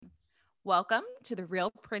Welcome to the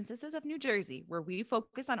Real Princesses of New Jersey, where we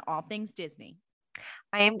focus on all things Disney.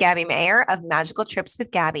 I am Gabby Mayer of Magical Trips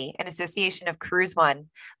with Gabby, an association of Cruise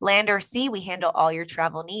One. Land or sea, we handle all your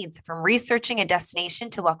travel needs, from researching a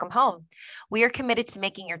destination to welcome home. We are committed to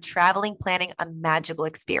making your traveling planning a magical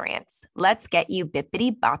experience. Let's get you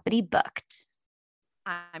bippity boppity booked.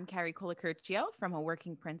 I'm Carrie Colacurcio from A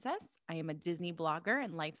Working Princess. I am a Disney blogger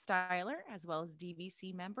and lifestyler, as well as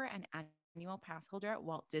DVC member and annual pass holder at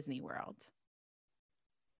Walt Disney World.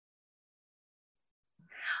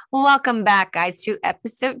 Welcome back, guys, to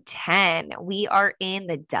episode 10. We are in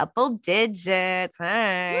the double digits.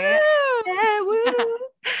 Hi. Yeah, woo.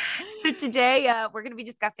 So today we're going to be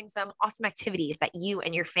discussing some awesome activities that you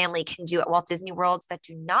and your family can do at Walt Disney World that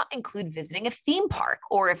do not include visiting a theme park,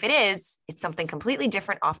 or if it is, it's something completely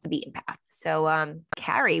different off the beaten path. So,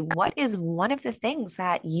 Carrie, what is one of the things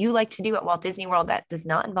that you like to do at Walt Disney World that does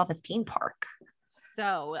not involve a theme park?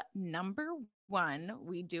 So, number one,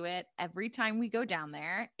 we do it every time we go down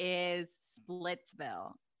there, is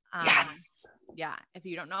Splitsville. Yes. Yeah. If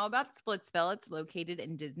you don't know about Splitsville, it's located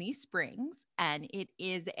in Disney Springs, and it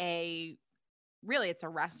is it's a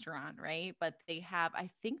restaurant, right? But I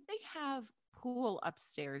think they have pool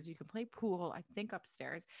upstairs. You can play pool, I think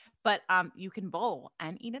upstairs, but you can bowl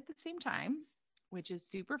and eat at the same time, which is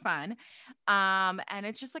super fun. And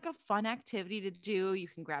it's just like a fun activity to do. You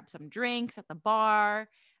can grab some drinks at the bar,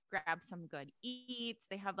 grab some good eats.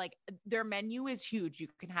 They have their menu is huge. You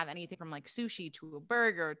can have anything from like sushi to a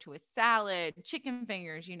burger to a salad, chicken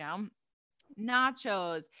fingers,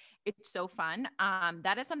 nachos. It's so fun.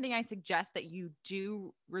 That is something I suggest that you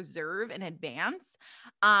do reserve in advance,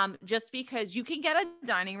 just because you can get a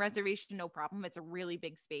dining reservation, no problem. It's a really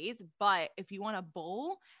big space, but if you want to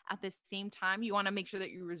bowl at the same time, you want to make sure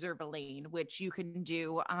that you reserve a lane, which you can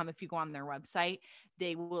do. If you go on their website,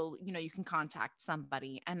 they will, you can contact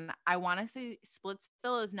somebody. And I want to say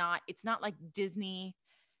Splitsville it's not like Disney.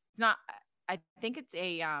 It's not, I think it's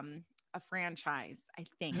a franchise, I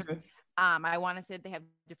think. I want to say they have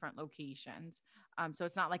different locations. So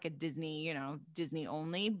it's not like a Disney, Disney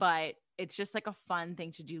only, but it's just like a fun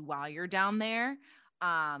thing to do while you're down there.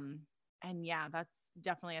 And yeah, that's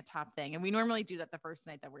definitely a top thing. And we normally do that the first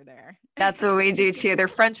night that we're there. That's what we do too. Their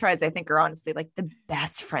French fries, I think, are honestly like the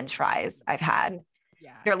best French fries I've had.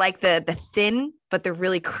 Yeah. They're like the thin, but they're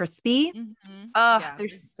really crispy. Mm-hmm. Oh, yeah, they're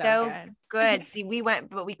so good. See, we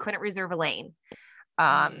went, but we couldn't reserve a lane.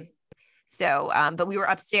 But we were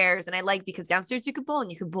upstairs, and I like because downstairs you could bowl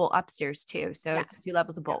and you could bowl upstairs too. So it's 2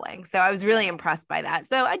 levels of bowling. So I was really impressed by that.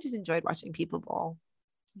 So I just enjoyed watching people bowl.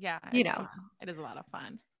 Yeah. It is a lot of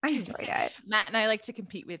fun. I enjoyed it. Matt and I like to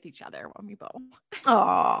compete with each other when we bowl.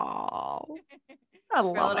 Oh, I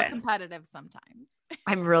love it. We're a little competitive sometimes.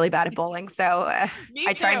 I'm really bad at bowling, so I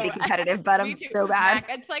try and be competitive, but I'm so bad.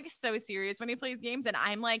 It's like so serious when he plays games, and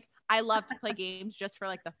I'm like, I love to play games just for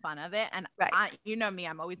like the fun of it. And you know me,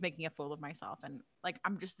 I'm always making a fool of myself, and like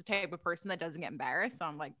I'm just the type of person that doesn't get embarrassed. So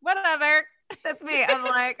I'm like, whatever. That's me. I'm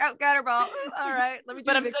like, oh, got her ball. All right, let me.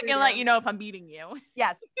 But I'm still gonna let you know if I'm beating you.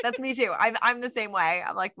 Yes, that's me too. I'm the same way.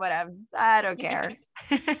 I'm like, whatever. I don't care.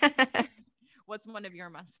 What's one of your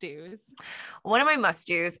must-dos? One of my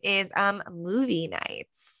must-dos is movie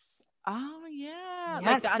nights. Oh yeah,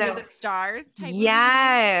 yes, like Under the Stars type.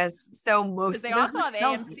 Yes. So most they also have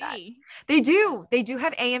AMC. They do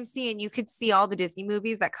have AMC, and you could see all the Disney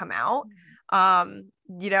movies that come out.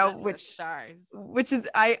 Which is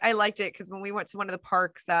I liked it because when we went to one of the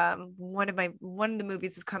parks, one of the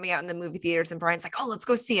movies was coming out in the movie theaters, and Brian's like, oh, let's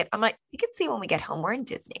go see it. I'm like, you can see it when we get home. We're in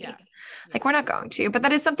Disney. Yeah. Like, we're not going to, but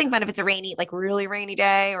that is something fun if it's a rainy, like really rainy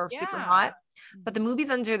day or super hot. But the movies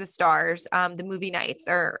Under the Stars, the movie nights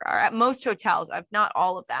are at most hotels, not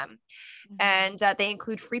all of them. And they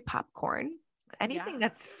include free popcorn. Anything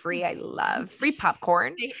that's free, I love. Free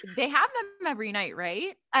popcorn. They have them every night,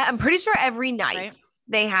 right? I'm pretty sure every night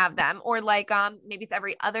they have them, or like maybe it's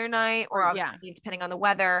every other night, or obviously depending on the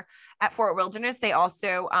weather. At Fort Wilderness, they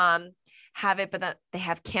also have it, but they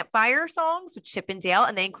have campfire songs with Chip and Dale,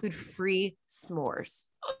 and they include free s'mores.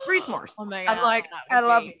 Free s'mores. Oh my God, I'm like, I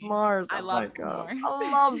love s'mores. I love s'mores.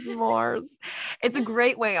 I love s'mores. It's a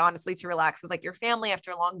great way, honestly, to relax. With like your family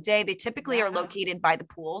after a long day, they typically are located by the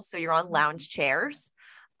pool, so you're on lounge chairs.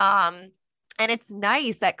 And it's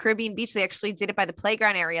nice at Caribbean Beach. They actually did it by the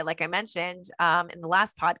playground area, like I mentioned in the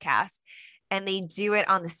last podcast, and they do it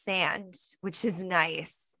on the sand, which is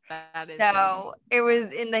nice. That is So it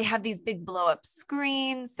was, and they have these big blow up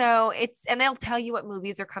screens. So and they'll tell you what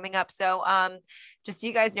movies are coming up. So, just so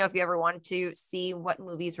you guys know, if you ever want to see what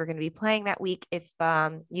movies we're going to be playing that week, if,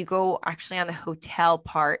 you go actually on the hotel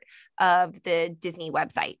part of the Disney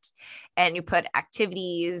website and you put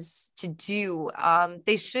activities to do,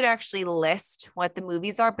 they should actually list what the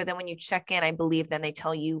movies are. But then when you check in, I believe then they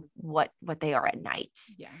tell you what they are at night.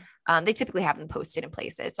 Yeah. They typically have them posted in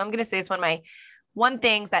places. So I'm going to say it's one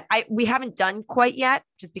things that we haven't done quite yet,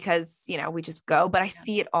 just because, we just go, but I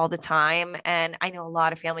see it all the time. And I know a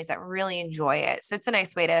lot of families that really enjoy it. So it's a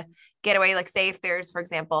nice way to get away. Like, say if there's, for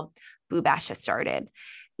example, Boo Bash has started,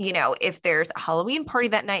 if there's a Halloween party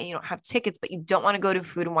that night, and you don't have tickets, but you don't want to go to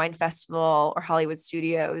Food and Wine Festival or Hollywood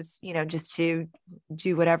Studios, just to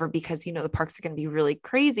do whatever, because, the parks are going to be really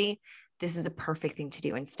crazy. This is a perfect thing to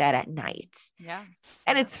do instead at night. Yeah.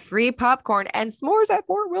 And it's free popcorn and s'mores at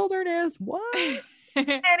Fort Wilderness. What?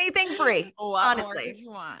 Anything free. What honestly. more could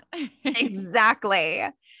you want? Exactly.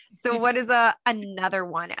 So what is another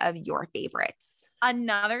one of your favorites?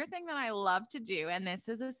 Another thing that I love to do, and this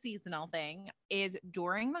is a seasonal thing, is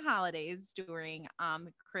during the holidays, during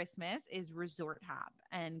Christmas, is resort hop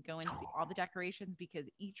and go and see all the decorations, because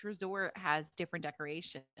each resort has different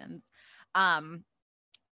decorations.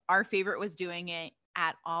 Our favorite was doing it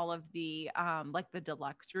at all of the like the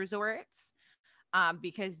deluxe resorts,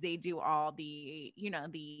 because they do all the,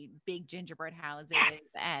 the big gingerbread houses.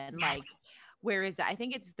 And like, where is it? I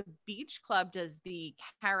think it's the Beach Club does the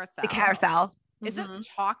carousel. The carousel. Is it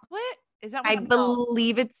chocolate? Is that I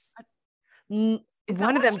believe it's one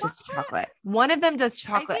of them does chocolate. One of them does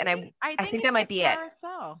chocolate. I think that might be it.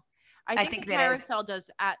 I think the carousel does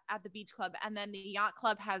at the Beach Club, and then the Yacht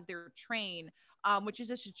Club has their train, which is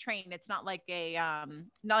just a train. It's not like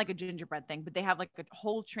a gingerbread thing, but they have like a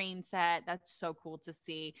whole train set. That's so cool to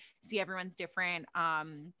see everyone's different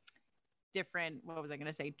what was I going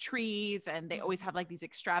to say? Trees. And they always have like these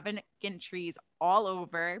extravagant trees all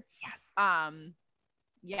over. Yes.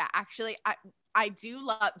 Yeah, actually I do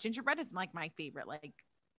love gingerbread is like my favorite.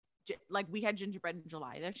 Like we had gingerbread in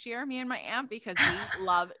July this year, me and my aunt, because we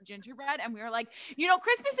love gingerbread. And we were like,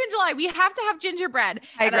 Christmas in July, we have to have gingerbread.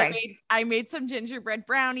 I made some gingerbread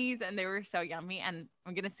brownies, and they were so yummy. And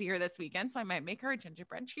I'm going to see her this weekend, so I might make her a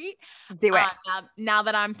gingerbread treat. Do it. Now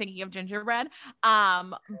that I'm thinking of gingerbread.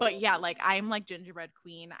 But yeah, like I'm like gingerbread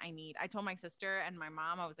queen. I told my sister and my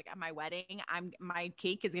mom, I was like, at my wedding, my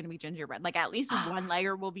cake is going to be gingerbread. Like at least one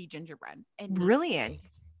layer will be gingerbread. And brilliant.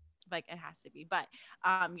 Like it has to be. But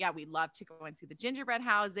yeah, we love to go and see the gingerbread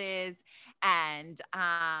houses. And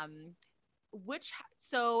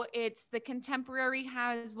so it's the Contemporary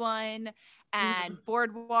has one, and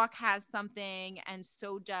Boardwalk has something, and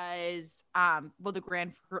so does the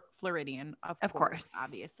Grand Floridian, of course,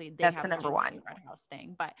 obviously that's the number one house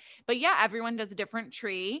thing. But yeah, everyone does a different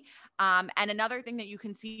tree. And another thing that you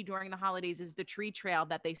can see during the holidays is the tree trail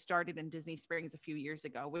that they started in Disney Springs a few years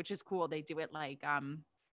ago, which is cool. They do it like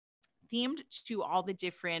themed to all the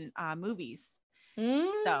different movies.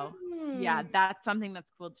 So yeah, that's something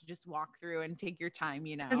that's cool to just walk through and take your time,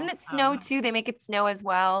 Doesn't it snow too? They make it snow as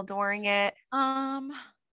well during it. I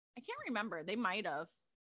can't remember. They might have.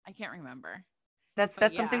 I can't remember. That's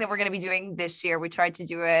something that we're going to be doing this year. We tried to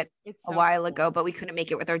do it a while ago, but we couldn't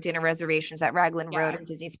make it with our dinner reservations at Raglan Road in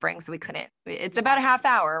Disney Springs. So we couldn't. It's about a half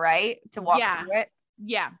hour, right? To walk through it.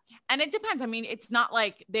 Yeah. And it depends. I mean, it's not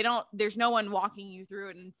like there's no one walking you through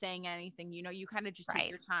it and saying anything, you kind of just take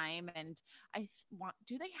your time. And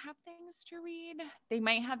do they have things to read? They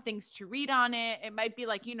might have things to read on it. It might be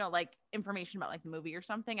like, like information about like the movie or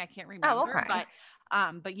something. I can't remember. Oh, okay.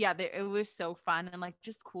 But yeah, it was so fun and like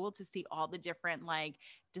just cool to see all the different like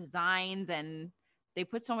designs, and they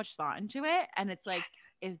put so much thought into it. And it's like,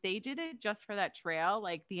 if they did it just for that trail,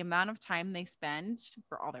 like the amount of time they spend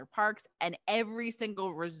for all their parks and every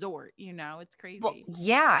single resort, it's crazy. Well,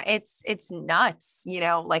 yeah, it's nuts,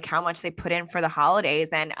 like how much they put in for the holidays.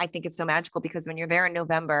 And I think it's so magical because when you're there in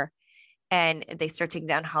November and they start taking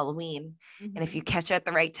down Halloween, and if you catch it at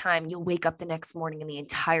the right time, you'll wake up the next morning and the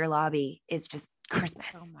entire lobby is just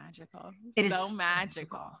Christmas. So magical. It is so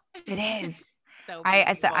magical. It is. So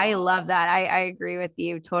I love that. I agree with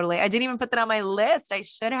you totally. I didn't even put that on my list. I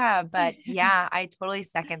should have, but yeah, I totally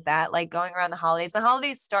second that. Like going around the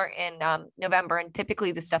holidays start in November, and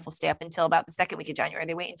typically the stuff will stay up until about the second week of January.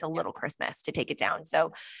 They wait until Little Christmas to take it down.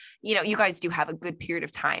 So, you guys do have a good period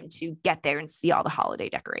of time to get there and see all the holiday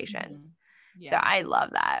decorations. So I love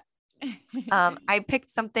that. I picked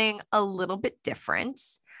something a little bit different.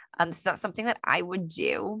 It's not something that I would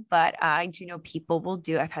do, but I do know people will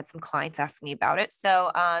do. I've had some clients ask me about it.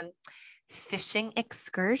 So, fishing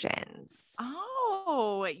excursions. Oh,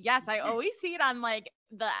 Oh, yes. I always see it on like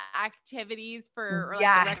the activities for or like the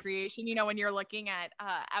Yes. recreation, you know, when you're looking at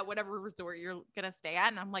whatever resort you're gonna stay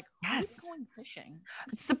at. And I'm like, who's Yes. going fishing?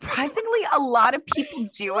 Surprisingly, a lot of people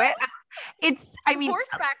do it. I mean,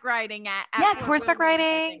 horseback riding at yes, Fort horseback Wilderness,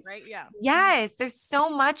 I riding. think, right? Yeah. Yes, there's so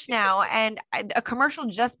much now. And a commercial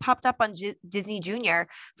just popped up on Disney Junior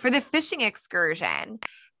for the fishing excursion.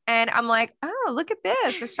 And I'm like, oh, look at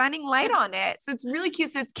this. They're shining light on it. So it's really cute.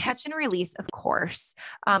 So it's catch and release, of course.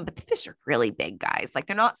 But the fish are really big, guys. Like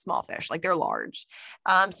they're not small fish, like they're large.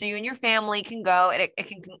 So you and your family can go, and it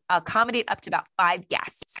can accommodate up to about 5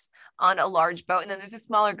 guests on a large boat. And then there's a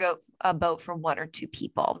smaller boat for 1 or 2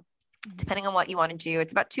 people, depending on what you want to do.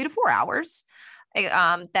 It's about 2 to 4 hours.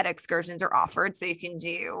 That excursions are offered. So you can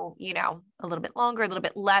do, you know, a little bit longer, a little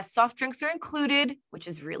bit less. Soft drinks are included, which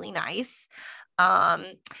is really nice.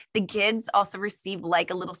 The kids also receive like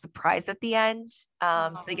a little surprise at the end.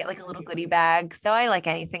 So they get like a little goodie bag. So I like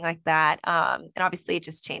anything like that. And obviously it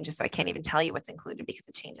just changes. So I can't even tell you what's included because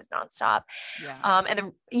it changes nonstop. Yeah.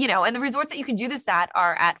 And the resorts that you can do this at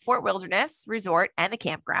are at Fort Wilderness Resort and the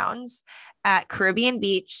campgrounds, at Caribbean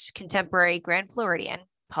Beach, Contemporary, Grand Floridian,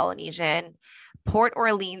 Polynesian, Port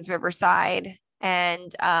Orleans, Riverside,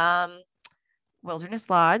 and Wilderness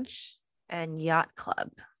Lodge and Yacht Club.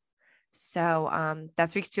 So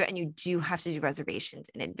that's where you can do it. And you do have to do reservations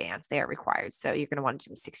in advance. They are required. So you're going to want to do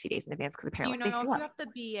them 60 days in advance because apparently do you know if you have to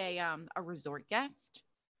be a resort guest?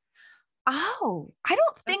 Oh, I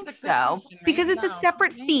don't think so, question, right? because it's a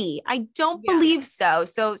separate fee. I don't believe so.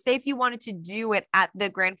 So say if you wanted to do it at the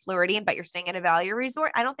Grand Floridian, but you're staying at a value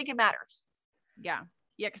resort, I don't think it matters. Yeah.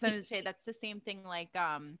 Yeah. Cause I'm going to say that's the same thing. Like,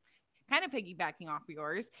 kind of piggybacking off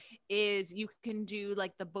yours is you can do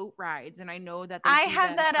like the boat rides. And I know that I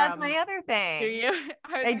have that as my other thing. Do you?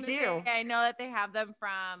 I do. I know that they have them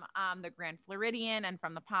from the Grand Floridian and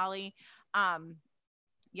from the Poly.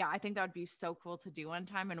 Yeah, I think that would be so cool to do one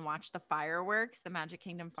time and watch the fireworks, the Magic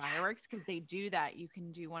Kingdom fireworks, because they do that. You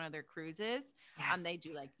can do one of their cruises. Yes. They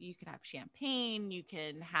do like, you could have champagne, you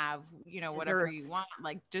can have, you know, Desserts. whatever you want,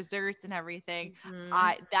 like desserts and everything.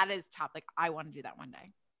 Mm-hmm. That is top. Like I want to do that one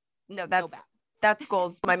day. No, that's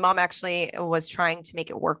goals. My mom actually was trying to make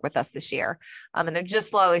it work with us this year. And they're just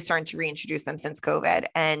slowly starting to reintroduce them since COVID.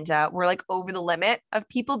 And we're like over the limit of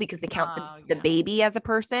people because they count the baby as a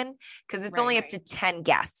person, because it's only up to 10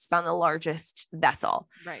 guests on the largest vessel.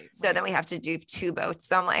 Right. So then we have to do 2 boats.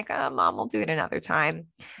 So I'm like, oh, Mom, we'll do it another time.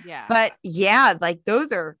 Yeah. But yeah, like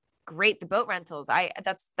those are great. The boat rentals.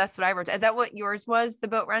 That's what I wrote. Is that what yours was? The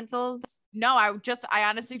boat rentals? No, I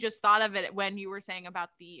honestly just thought of it when you were saying about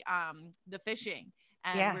the fishing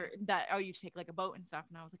and you take like a boat and stuff.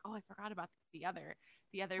 And I was like, oh, I forgot about the other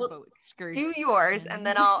boat excursion. Do yours. And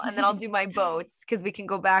then I'll do my boats, because we can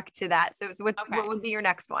go back to that. So what would be your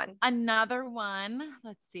next one? Another one.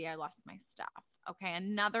 Let's see. I lost my stuff. Okay.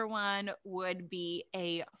 Another one would be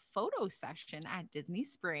a photo session at Disney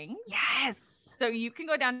Springs. Yes. So you can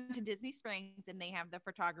go down to Disney Springs and they have the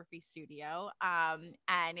photography studio.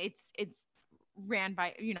 And it's run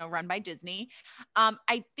by Disney. I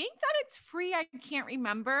think that it's free. I can't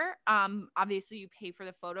remember. Obviously you pay for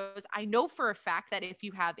the photos. I know for a fact that if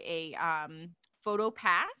you have a photo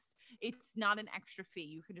pass, it's not an extra fee.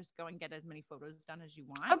 You can just go and get as many photos done as you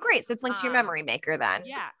want. Oh, great. So it's linked to your memory maker then.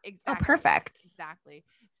 Yeah, exactly. Oh, perfect. Exactly.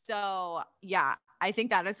 So yeah, I think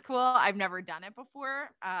that is cool. I've never done it before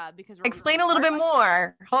because explain a little bit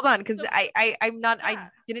more. Hold on, because I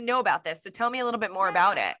didn't know about this. So tell me a little bit more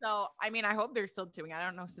about it. So I mean, I hope they're still doing it. I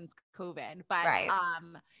don't know since COVID, but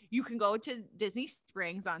you can go to Disney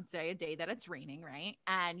Springs on say a day that it's raining, right?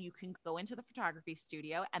 And you can go into the photography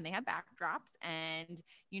studio and they have backdrops, and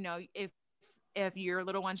you know, if your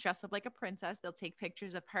little one's dressed up like a princess, they'll take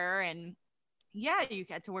pictures of her, and yeah, you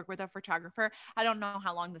get to work with a photographer. I don't know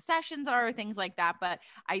how long the sessions are or things like that, but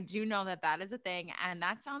I do know that is a thing. And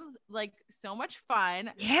that sounds like so much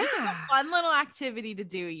fun. Yeah. Just like a fun little activity to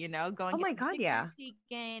do, you know, going. Oh my God. Yeah.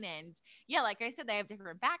 Taken. And yeah, like I said, they have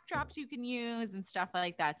different backdrops you can use and stuff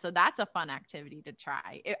like that. So that's a fun activity to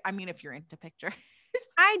try. I mean, if you're into pictures.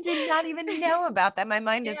 I did not even know about that. My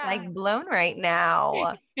mind is like blown right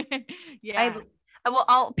now. Yeah.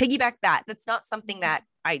 I'll piggyback that. That's not something that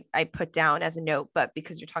I put down as a note, but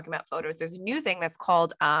because you're talking about photos, there's a new thing that's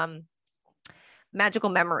called Magical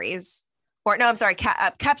Memories, or no, I'm sorry,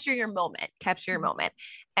 Capture Your Moment. Capture Your Moment.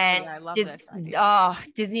 And I love this idea.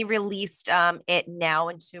 Disney released it now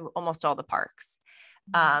into almost all the parks.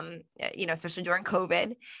 Especially during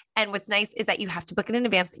COVID. And what's nice is that you have to book it in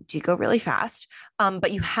advance. They do go really fast.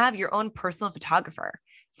 But you have your own personal photographer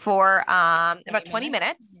for about 20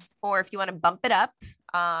 minutes, or if you want to bump it up,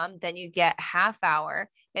 then you get half hour.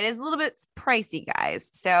 It is a little bit pricey, guys.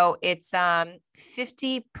 So it's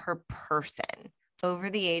 $50 per person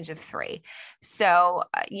over the age of 3. So,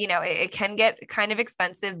 it can get kind of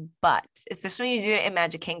expensive, but especially when you do it in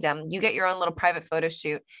Magic Kingdom, you get your own little private photo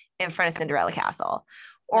shoot in front of Cinderella Castle.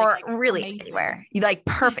 Or like really amazing. Anywhere. You like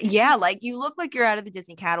perfect. Yeah. Like you look like you're out of the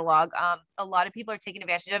Disney catalog. A lot of people are taking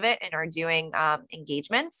advantage of it and are doing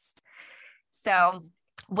engagements. So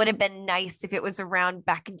would have been nice if it was around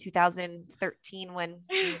back in 2013 when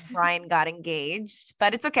Brian got engaged,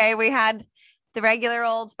 but it's okay. We had the regular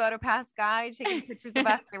old PhotoPass guy taking pictures of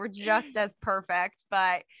us. They were just as perfect,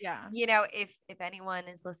 but yeah, if anyone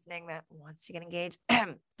is listening that wants to get engaged,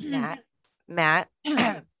 Matt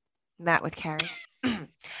with Carrie,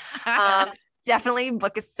 definitely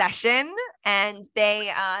book a session. And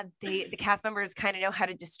the cast members kind of know how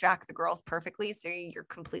to distract the girls perfectly. So you're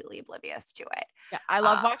completely oblivious to it. Yeah. I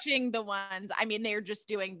love watching the ones. I mean, they're just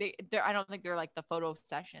doing, I don't think they're like the photo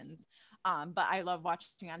sessions. But I love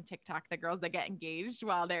watching on TikTok the girls that get engaged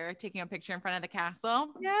while they're taking a picture in front of the castle.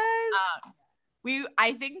 Yes.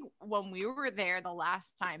 I think when we were there the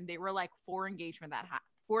last time, they were like 4 engagements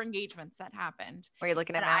that happened. Were you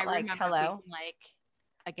looking at Matt like, hello? Like,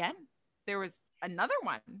 again, there was another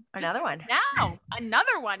one. Now,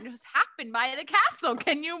 another one just happened by the castle.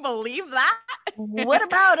 Can you believe that? What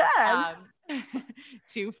about us?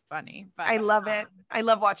 Too funny. But I love it. I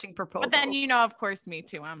love watching proposals. But then, of course, me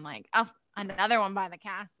too. I'm like, oh, another one by the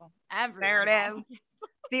castle. There it is.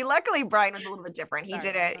 See, luckily Brian was a little bit different. He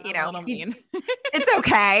did it, mean. It's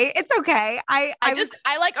okay. It's okay. I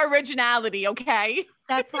like originality. Okay.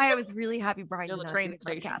 That's why I was really happy Brian did not do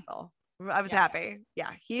the castle. I was happy.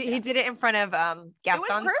 Yeah. He did it in front of Gaston's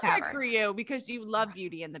Tavern. It was perfect for you because you love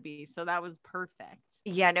Beauty and the Beast. So that was perfect.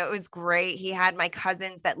 Yeah, no, it was great. He had my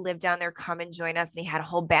cousins that live down there come and join us. And he had a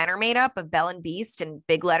whole banner made up of Belle and Beast and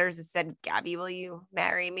big letters that said, Gabby, will you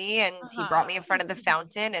marry me? And he brought me in front of the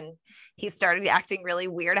fountain and he started acting really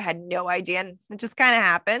weird. I had no idea. And it just kind of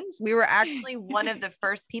happened. We were actually one of the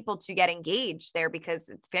first people to get engaged there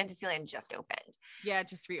because Fantasyland just opened. Yeah,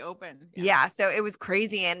 just reopened. Yeah. So it was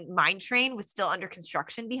crazy. And Mine Train was still under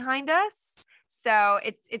construction behind us. So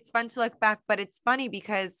it's fun to look back, but it's funny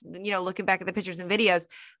because, looking back at the pictures and videos,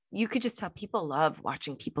 you could just tell people love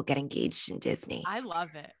watching people get engaged in Disney. I love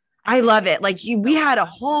it. I love it. Like we had a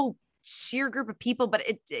whole sheer group of people, but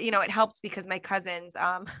it helped because my cousins,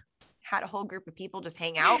 had a whole group of people just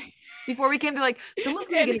hang out before we came to like, someone's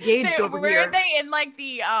gonna get engaged over here. Were they in like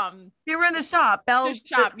the they were in the shop, Belle's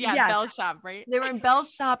shop, Belle's shop, right? They were in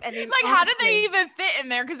Belle's shop and they like how did they even fit in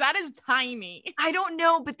there? Because that is tiny. I don't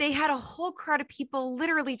know, but they had a whole crowd of people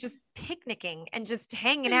literally just picnicking and just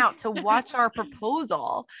hanging out to watch our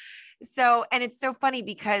proposal. So, and it's so funny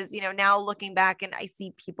because, now looking back and I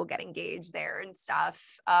see people get engaged there and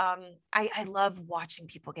stuff. I love watching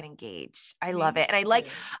people get engaged. I love it. And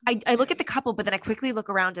I look at the couple, but then I quickly look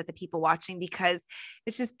around at the people watching because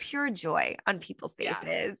it's just pure joy on people's faces.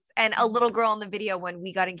 Yeah. And a little girl in the video, when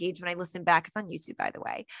we got engaged, when I listened back, it's on YouTube, by the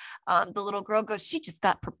way. The little girl goes, she just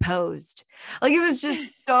got proposed. Like, it was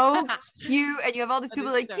just so cute. And you have all these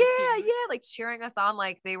people like, so yeah, like cheering us on.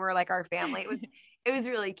 Like they were like our family. It was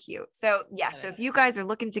really cute. So so if you guys are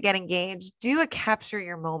looking to get engaged, do a capture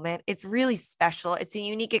your moment. It's really special. It's a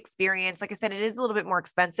unique experience. Like I said, it is a little bit more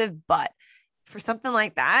expensive, but for something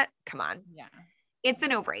like that, come on. Yeah. It's a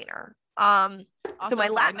no-brainer. Also, so my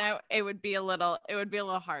last note, it would be a little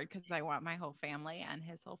hard because I want my whole family and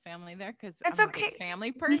his whole family there because it's I'm okay. A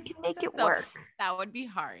family person. We can make it work. That would be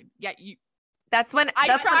hard. Yeah, That's when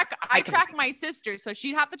I track my sister, so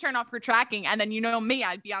she'd have to turn off her tracking, and then me,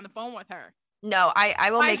 I'd be on the phone with her. No,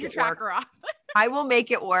 I will make it work. I will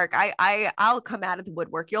make it work. I'll come out of the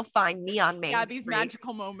woodwork. You'll find me on Main Gabby's Street.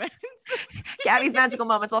 magical moments. Gabby's magical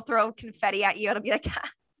moments. I'll throw confetti at you. It'll be like,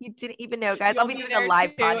 you didn't even know, guys. I'll be doing a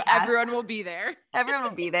live podcast. Everyone will be there. Everyone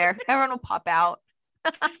will be there. Everyone will pop out.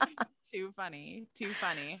 Too funny.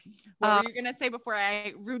 What were you gonna say before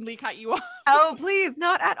I rudely cut you off? Oh, please,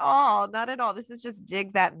 not at all. Not at all. This is just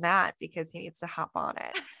digs at Matt because he needs to hop on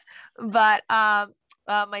it. But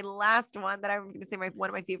my last one that I'm going to say one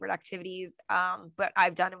of my favorite activities, but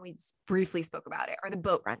I've done and we just briefly spoke about it, are the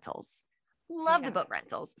boat rentals. Love the boat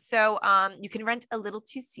rentals. So you can rent a little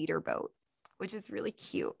 2-seater boat, which is really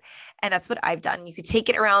cute. And that's what I've done. You could take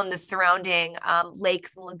it around the surrounding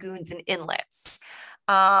lakes and lagoons and inlets,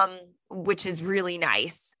 which is really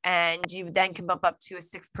nice. And you then can bump up to a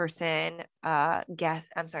 6-person a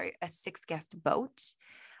 6-guest boat.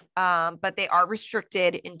 But they are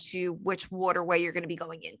restricted into which waterway you're going to be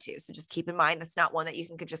going into. So just keep in mind, that's not one that you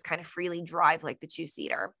can just kind of freely drive like the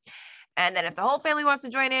 2-seater. And then if the whole family wants to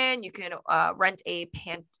join in, you can rent a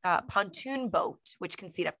pontoon boat, which can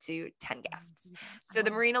seat up to 10 guests. So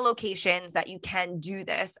the marina locations that you can do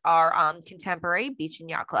this are Contemporary Beach and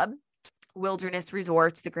Yacht Club, Wilderness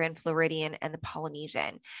Resorts, the Grand Floridian, and the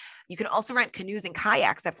Polynesian. You can also rent canoes and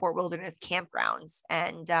kayaks at Fort Wilderness campgrounds.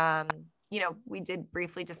 And, we did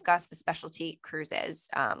briefly discuss the specialty cruises,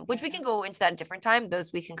 which we can go into that a different time.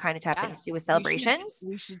 Those we can kind of tap into with celebrations.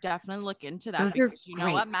 We should definitely look into that. Those are you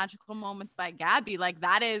know what? Magical Moments by Gabby, like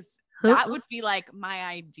that would be like my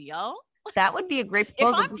ideal. That would be a great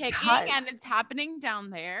proposal. If I'm picking and it's happening down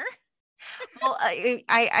there. Well,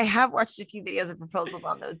 I have watched a few videos of proposals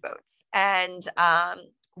on those boats, and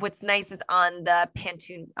what's nice is on the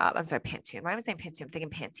Pantone. Why am I saying Pantone? I'm thinking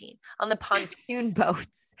Pantene. On the pontoon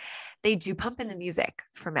boats, they do pump in the music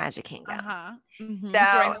for Magic Kingdom. Mm-hmm.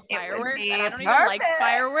 So fireworks. And I don't even like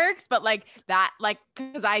fireworks, but like that, like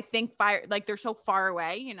because I think they're so far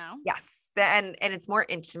away, Yes, and it's more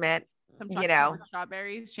intimate. Some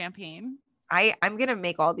strawberries, champagne. I'm gonna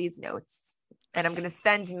make all these notes. And I'm going to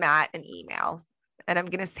send Matt an email, and I'm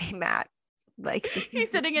going to say, Matt, like he's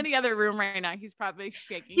sitting in the other room right now. He's probably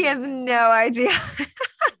shaking. He has no idea.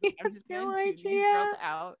 I'm just no idea.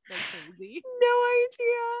 Out like crazy. No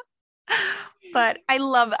idea. But I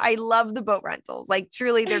love the boat rentals. Like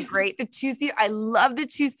truly, they're great. The 2-seater, I love the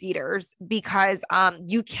 2-seaters because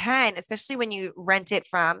you can, especially when you rent it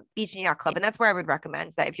from Beach and Yacht Club, and that's where I would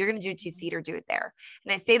recommend that if you're going to do a 2-seater, do it there.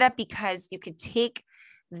 And I say that because you could take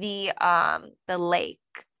the lake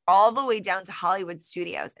all the way down to Hollywood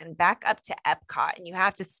Studios and back up to Epcot, and you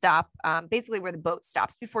have to stop basically where the boat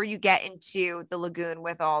stops before you get into the lagoon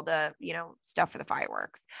with all the stuff for the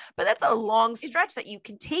fireworks. But that's a long stretch that you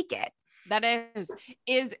can take it. That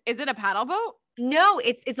is it a paddle boat? No,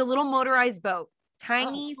 it's a little motorized boat.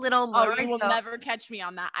 Tiny little motorized you will boat. never catch me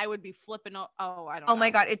on that. I would be flipping. I don't know. Oh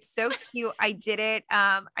my God. It's so cute. I did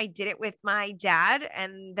it with my dad,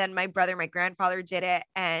 and then my grandfather did it.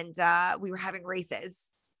 And we were having races,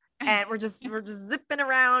 and we're just zipping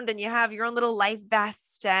around, and you have your own little life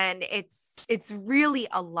vest, and it's really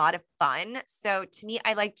a lot of fun. So to me,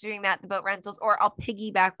 I like doing that, the boat rentals, or I'll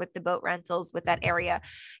piggyback with the boat rentals with that area.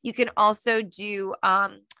 You can also do,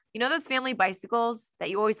 those family bicycles that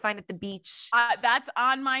you always find at the beach? That's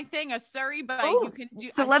on my thing, a Surrey bike. Ooh, you can do.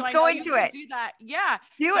 So let's go into it. Do that. Yeah.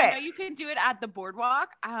 Do it. I know you can do it at the boardwalk.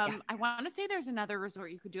 Yes. I want to say there's another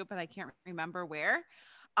resort you could do it, but I can't remember where.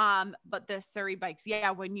 But the Surrey bikes,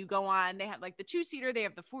 when you go on, they have like the 2-seater, they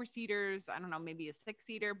have the 4-seaters. I don't know, maybe a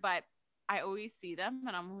 6-seater, but I always see them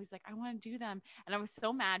and I'm always like, I want to do them. And I was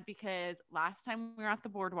so mad because last time we were at the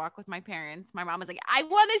boardwalk with my parents, my mom was like, I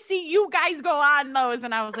want to see you guys go on those.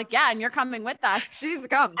 And I was like, yeah, and you're coming with us. She's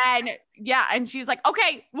come. And she's like,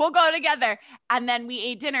 okay, we'll go together. And then we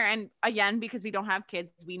ate dinner. And again, because we don't have kids,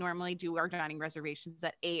 we normally do our dining reservations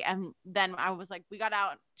at 8. And then I was like, we got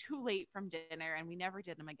out too late from dinner and we never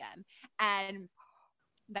did them again. And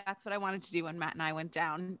that's what I wanted to do when Matt and I went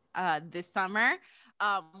down this summer.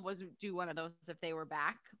 Was do one of those if they were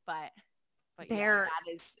back, but that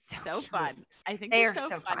is so fun. I think they're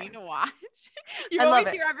so funny to watch. You always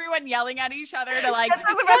hear everyone yelling at each other to like pedal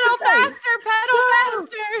faster.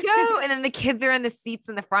 Go. And then the kids are in the seats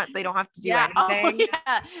in the front, so they don't have to do anything.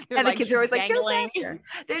 And the kids are always like, go faster.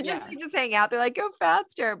 They just hang out. They're like, go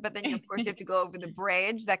faster. But then of course you have to go over the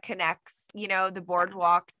bridge that connects, the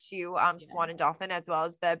boardwalk to Swan and Dolphin, as well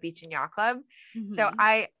as the Beach and Yacht Club. Mm-hmm. So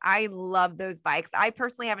I love those bikes. I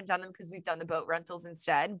personally haven't done them because we've done the boat rentals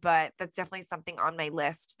instead, but that's definitely something on my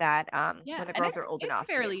list that when the girls are old enough.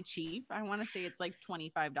 It's fairly cheap. I want to say it's like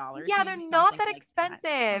 $25. Yeah, they're not that expensive.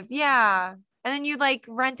 That. Yeah. And then you like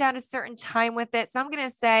rent out a certain time with it. So I'm going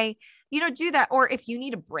to say, do that. Or if you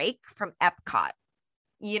need a break from Epcot,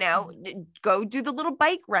 go do the little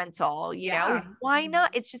bike rental, why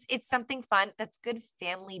not? It's something fun. That's good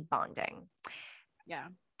family bonding. Yeah.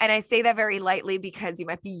 And I say that very lightly because you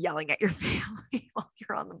might be yelling at your family while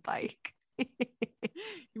you're on the bike.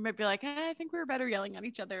 You might be like, I think we were better yelling at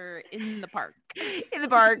each other in the park. In the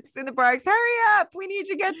parks. Hurry up. We need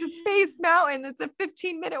to get to Space Mountain. It's a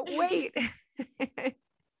 15-minute wait.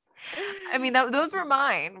 I mean, those were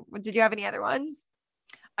mine. Did you have any other ones?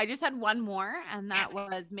 I just had one more, and that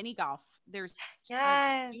was mini golf. There's two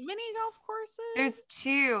mini golf courses. There's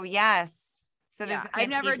 2. Yes. So there's I've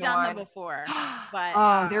never done them before,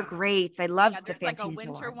 but they're great. I loved the Fantasia like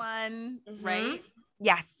a winter one, mm-hmm. right?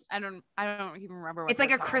 Yes. I don't even remember what it's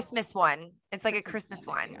like a Christmas one. It's like a Christmas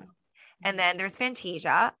one. And then there's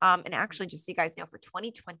Fantasia. And actually, just so you guys know, for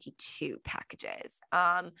 2022 packages,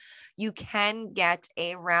 you can get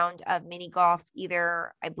a round of mini golf.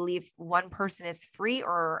 Either, I believe, one person is free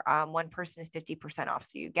or one person is 50% off.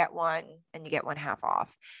 So you get one and you get one half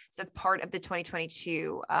off. So that's part of the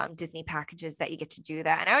 2022 Disney packages that you get to do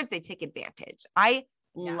that. And I would say take advantage. I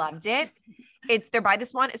loved it. They're by the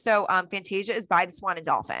Swan. So Fantasia is by the Swan and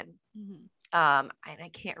Dolphin. And I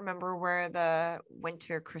can't remember where the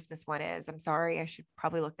winter Christmas one is. I'm sorry. I should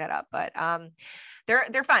probably look that up, but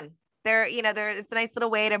they're fun. It's a nice little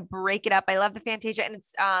way to break it up. I love the Fantasia, and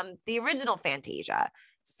it's the original Fantasia.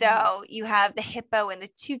 So you have the hippo and the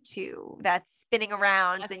tutu that's spinning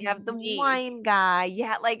around. Then you have the wine guy.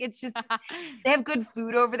 Yeah. Like it's just, they have good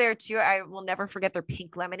food over there too. I will never forget their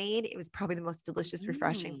pink lemonade. It was probably the most delicious,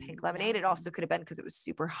 refreshing pink lemonade. It also could have been because it was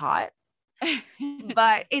super hot.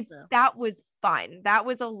 But that was fun. That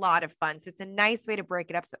was a lot of fun. So it's a nice way to break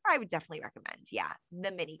it up. So I would definitely recommend,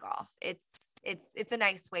 the mini golf. It's a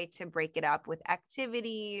nice way to break it up with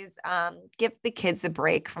activities. Give the kids a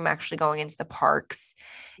break from actually going into the parks,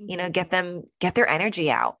 get their energy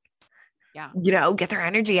out. Get their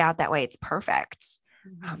energy out that way. It's perfect.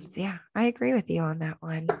 So I agree with you on that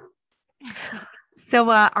one. So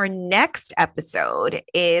our next episode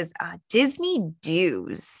is Disney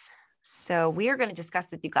Do's. So we are going to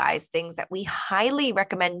discuss with you guys things that we highly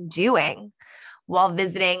recommend doing while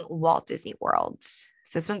visiting Walt Disney World.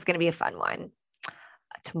 So this one's going to be a fun one.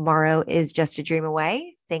 Tomorrow is just a dream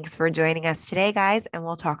away. Thanks for joining us today, guys, and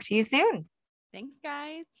we'll talk to you soon. Thanks,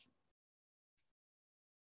 guys.